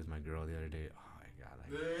Gucci with my girl the other day. Oh my god,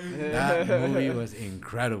 like, that movie was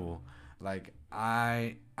incredible. Like,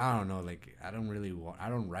 I don't know, like, I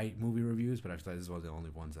don't write movie reviews, but I feel like this is one of the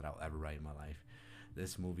only ones that I'll ever write in my life.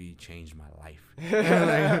 This movie changed my life.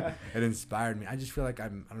 Like, it inspired me. I just feel like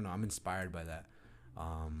I'm inspired by that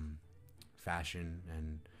fashion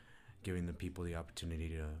and giving the people the opportunity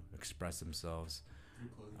to express themselves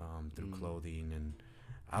through clothing. And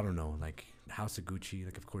I don't know, like, House of Gucci,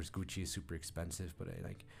 like, of course Gucci is super expensive, but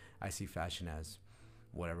I see fashion as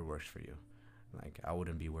whatever works for you. Like, I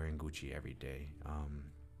wouldn't be wearing Gucci every day,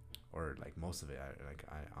 or like most of it.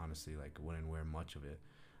 I honestly like wouldn't wear much of it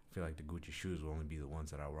feel like the Gucci shoes will only be the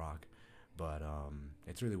ones that I rock, but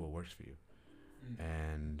it's really what works for you.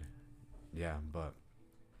 And yeah, but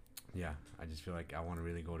yeah, I just feel like I want to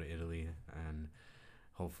really go to Italy, and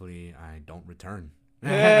hopefully I don't return.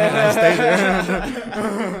 I stay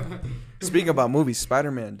there. Speaking about movies,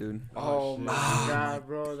 Spider-Man, dude. Oh my god,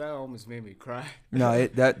 bro, that almost made me cry. No,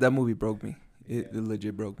 that movie broke me. It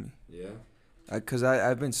legit broke me. Yeah. Because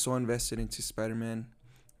I've been so invested into Spider-Man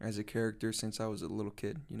as a character since I was a little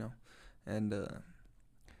kid, and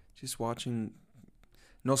just watching,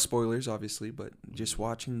 no spoilers obviously, but just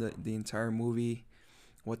watching the entire movie,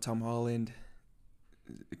 what Tom Holland,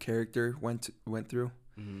 the character went through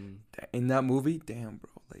in that movie. Damn,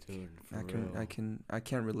 bro, like Dude, I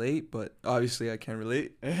can't relate, but obviously I can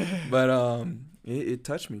relate. But it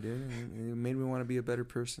touched me, dude. It made me want to be a better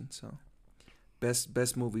person. So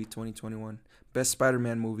best movie 2021. Best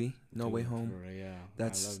Spider-Man movie, No Way Home. Yeah,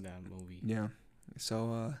 That's, I love that movie. Yeah.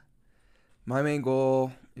 So my main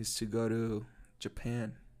goal is to go to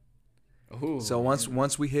Japan. Ooh, So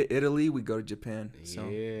once we hit Italy, we go to Japan. So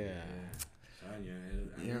yeah. I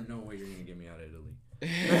don't know what you're gonna get me out of Italy.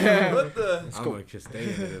 what the? I'm gonna just stay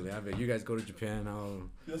in Italy. I bet you guys go to Japan. I'll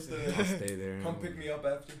stay there. Come pick me up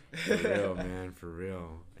after. For real, man. For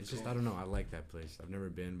real. It's just I don't know. I like that place. I've never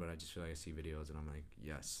been, but I just feel like I see videos and I'm like,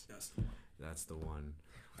 yes, that's the one.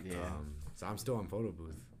 Yeah. So I'm still on photo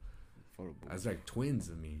booth. Photo booth. That's like twins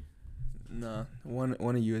of me. Nah, one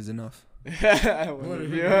of you is enough. Yeah.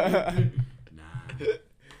 Nah.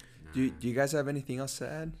 Do you guys have anything else to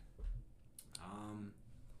add?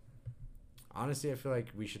 Honestly, I feel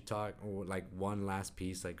like we should talk like one last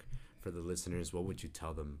piece, like for the listeners. What would you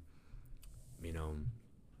tell them? What do you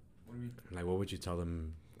mean? Like, what would you tell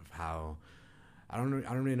them of how? I don't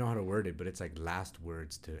really know how to word it, but it's like last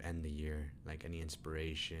words to end the year. Like any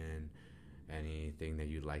inspiration, anything that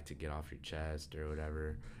you'd like to get off your chest or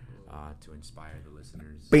whatever, to inspire the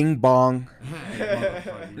listeners. Bing bong.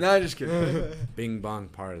 No, just kidding. Bing bong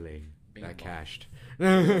parlay. Bing That bong. cashed.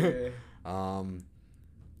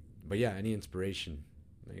 But yeah, any inspiration?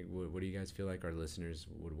 Like, what do you guys feel like our listeners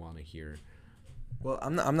would want to hear? Well,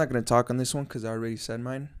 I'm not gonna talk on this one because I already said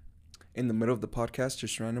mine in the middle of the podcast,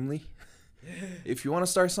 just randomly. If you want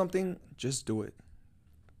to start something, just do it.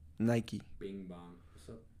 Nike. Bing bong. What's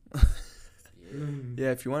up?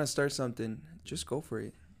 Yeah, if you want to start something, just go for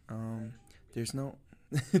it. There's no.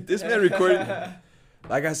 This man recorded.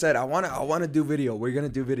 Like I said, I wanna do video. We're gonna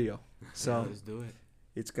do video. So let's do it.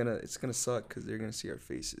 it's gonna suck because they're gonna see our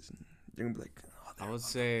faces and they're gonna be like, oh, I would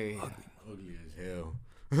say, Ugly as hell.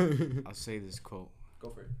 I'll say this quote: go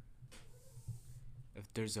for it.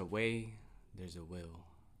 "If there's a way, there's a will."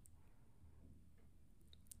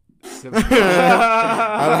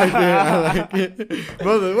 I like it.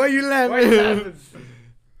 Brother, why you laughing?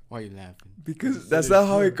 Why you laughing? Because that's not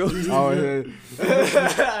how it goes. Oh, yeah.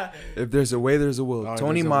 If there's a way, there's a will. Oh,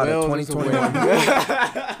 Tony there's a Mata, will, there's a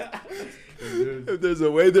 2021. If there's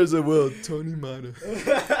a way, there's a will. Tony Mata,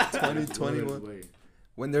 2021.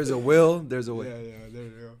 When there's a will, there's a way. Yeah, there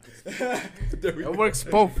you go. It works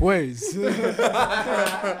both ways.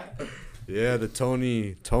 Yeah, the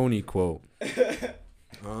Tony quote.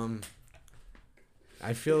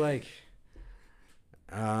 I feel like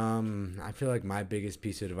my biggest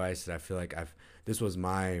piece of advice that I feel like this was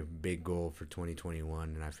my big goal for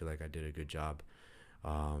 2021, and I feel like I did a good job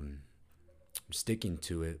sticking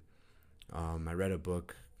to it. I read a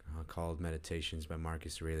book called Meditations by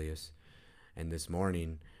Marcus Aurelius, and this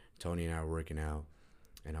morning Tony and I were working out,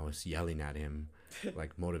 and I was yelling at him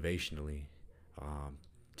like motivationally,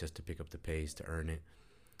 just to pick up the pace, to earn it.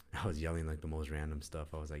 I was yelling like the most random stuff.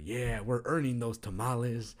 I was like, yeah, we're earning those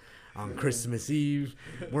tamales on Christmas Eve.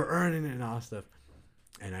 We're earning it and all stuff.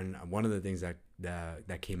 And then one of the things that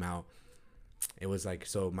came out, it was like,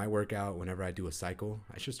 so my workout, whenever I do a cycle,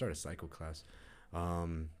 I should start a cycle class.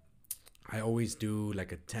 I always do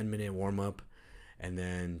like a 10-minute warm-up and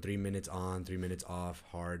then 3 minutes on, 3 minutes off,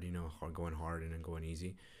 hard, going hard and then going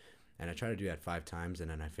easy. And I try to do that 5 times,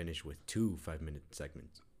 and then I finish with 2 5-minute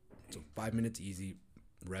segments. So 5 minutes easy,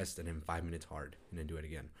 rest, and then 5 minutes hard, and then do it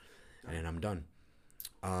again, and then I'm done.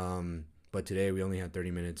 But today we only had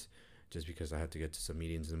 30 minutes just because I had to get to some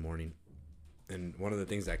meetings in the morning. And one of the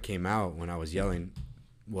things that came out when I was yelling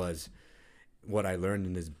was what I learned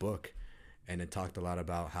in this book, and it talked a lot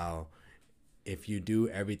about how if you do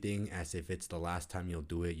everything as if it's the last time you'll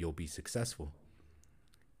do it, you'll be successful.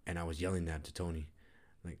 And I was yelling that to Tony.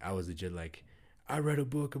 Like, I was legit like, I read a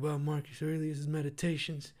book about Marcus Aurelius'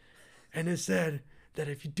 Meditations, and it said that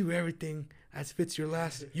if you do everything as if it's your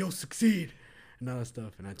last, you'll succeed, and all that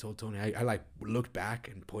stuff. And I told Tony, I like looked back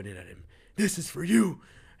and pointed at him, this is for you.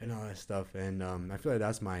 and all that stuff. And I feel like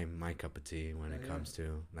that's my cup of tea when it comes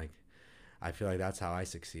to like. I feel like that's how I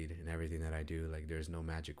succeed in everything that I do. Like, there's no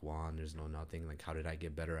magic wand. There's no nothing. Like, how did I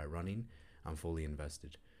get better at running? I'm fully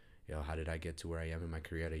invested. You know, how did I get to where I am in my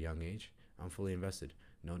career at a young age? I'm fully invested.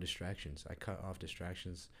 No distractions. I cut off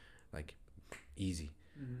distractions, like, easy.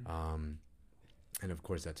 And, of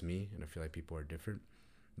course, that's me, and I feel like people are different.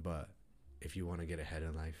 But if you want to get ahead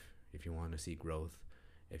in life, if you want to see growth,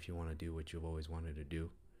 if you want to do what you've always wanted to do,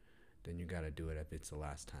 then you got to do it if it's the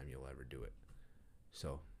last time you'll ever do it.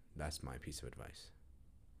 So that's my piece of advice.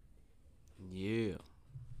 Yeah.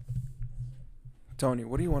 Tony,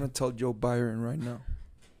 what do you want to tell Joe Byron right now?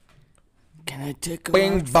 Can I take a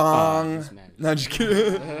Bing bong. this man. No, just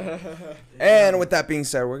kidding. And with that being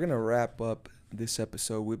said, we're going to wrap up this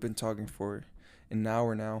episode. We've been talking for an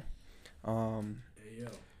hour now. Hey, yo,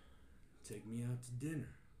 take me out to dinner.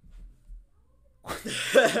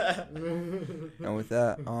 And with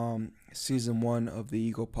that, season 1 of the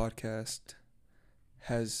Eagle Podcast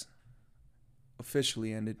has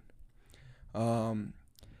officially ended.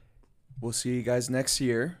 We'll see you guys next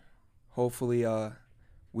year. Hopefully,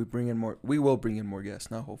 we will bring in more guests.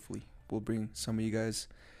 Not hopefully, we'll bring some of you guys.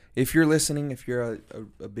 If you're listening, if you're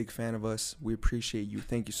a big fan of us, we appreciate you.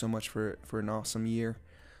 Thank you so much for an awesome year.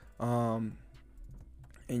 And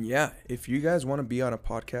yeah, if you guys want to be on a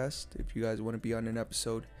podcast, if you guys want to be on an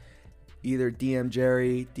episode, either DM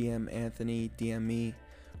Jerry, DM Anthony, DM me,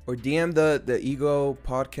 or DM the Ego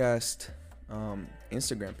Podcast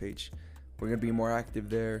Instagram page. We're going to be more active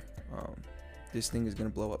there. This thing is going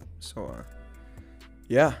to blow up. So,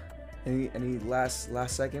 yeah. Any last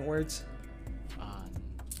second words?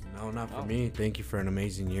 No, not for me. Thank you for an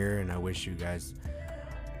amazing year, and I wish you guys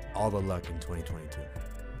all the luck in 2022.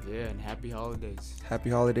 Yeah, and happy holidays. Happy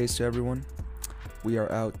holidays to everyone. We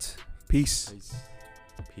are out. Peace.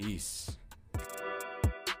 Peace.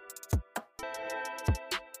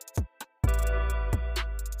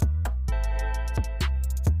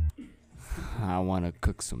 I want to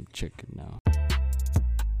cook some chicken now.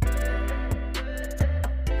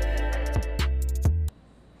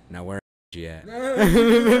 Now where you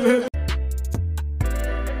at?